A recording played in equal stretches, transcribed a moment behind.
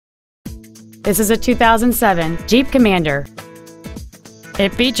This is a 2007 Jeep Commander.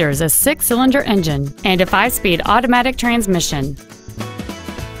 It features a 6-cylinder engine and a 5-speed automatic transmission.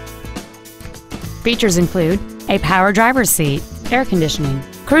 Features include a power driver's seat, air conditioning,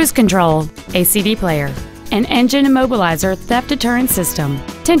 cruise control, a CD player, an engine immobilizer theft deterrent system,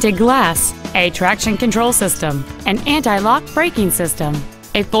 tinted glass, a traction control system, an anti-lock braking system,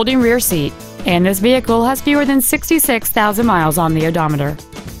 a folding rear seat, and this vehicle has fewer than 66,000 miles on the odometer.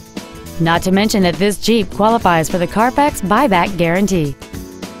 Not to mention that this Jeep qualifies for the Carfax buyback guarantee.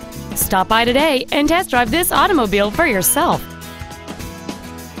 Stop by today and test drive this automobile for yourself.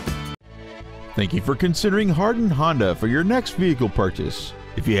 Thank you for considering Hardin Honda for your next vehicle purchase.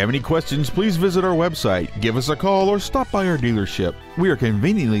 If you have any questions, please visit our website, give us a call, or stop by our dealership. We are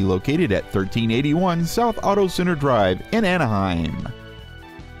conveniently located at 1381 South Auto Center Drive in Anaheim.